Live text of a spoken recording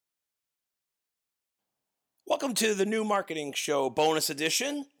Welcome to the New Marketing Show bonus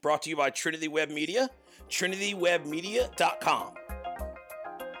edition, brought to you by Trinity Web Media, trinitywebmedia.com.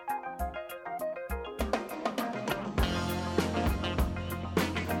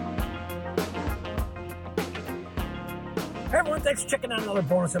 Hey everyone, thanks for checking out another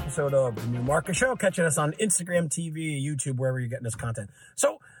bonus episode of the New Marketing Show. Catching us on Instagram, TV, YouTube, wherever you're getting this content.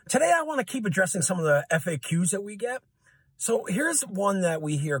 So today I want to keep addressing some of the FAQs that we get. So here's one that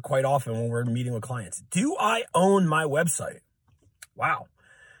we hear quite often when we're meeting with clients. Do I own my website? Wow.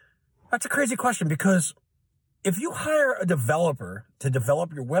 That's a crazy question, because if you hire a developer to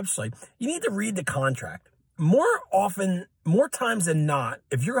develop your website, you need to read the contract. More times than not,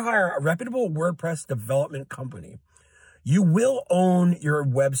 if you hire a reputable WordPress development company, you will own your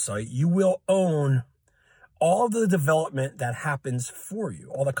website. You will own all the development that happens for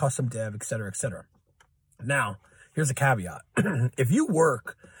you, all the custom dev, et cetera, et cetera. Now, here's a caveat. If you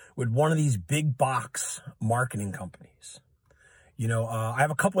work with one of these big box marketing companies, I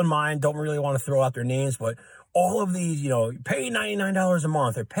have a couple in mind, don't really want to throw out their names, but all of these, pay $99 a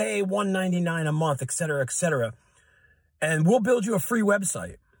month or pay $199 a month, et cetera, and we'll build you a free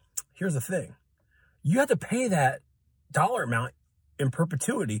website. Here's the thing. You have to pay that dollar amount in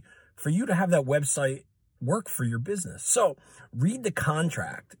perpetuity for you to have that website work for your business. So read the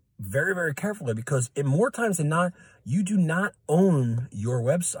contract very, very carefully, because more times than not, you do not own your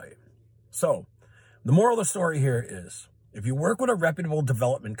website. So the moral of the story here is, if you work with a reputable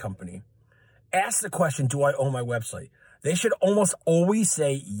development company, ask the question, do I own my website? They should almost always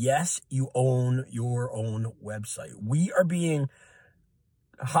say, yes, you own your own website. We are being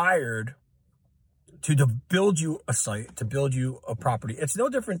hired to build you a site, to build you a property. It's no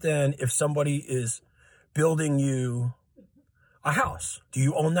different than if somebody is building you a house. Do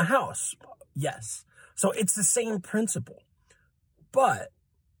you own the house? Yes. So it's the same principle. But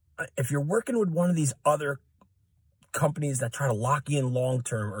if you're working with one of these other companies that try to lock you in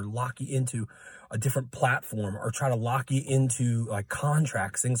long-term, or lock you into a different platform, or try to lock you into like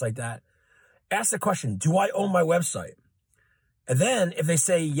contracts, things like that, ask the question, do I own my website? And then if they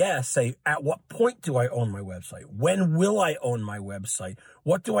say yes, say, at what point do I own my website? When will I own my website?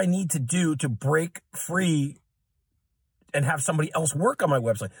 What do I need to do to break free and have somebody else work on my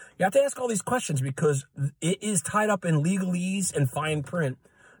website? You have to ask all these questions, because it is tied up in legalese and fine print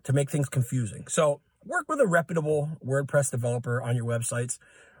to make things confusing. So work with a reputable WordPress developer on your websites.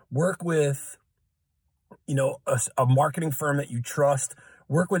 Work with, a marketing firm that you trust.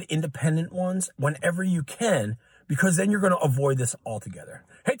 Work with independent ones whenever you can, because then you're going to avoid this altogether.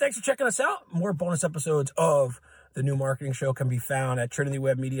 Hey, thanks for checking us out. More bonus episodes of the New Marketing Show can be found at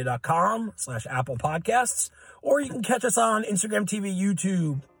trinitywebmedia.com/Apple Podcasts, or you can catch us on Instagram, TV,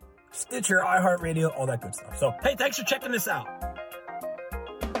 YouTube, Stitcher, iHeartRadio, all that good stuff. So, hey, thanks for checking this out.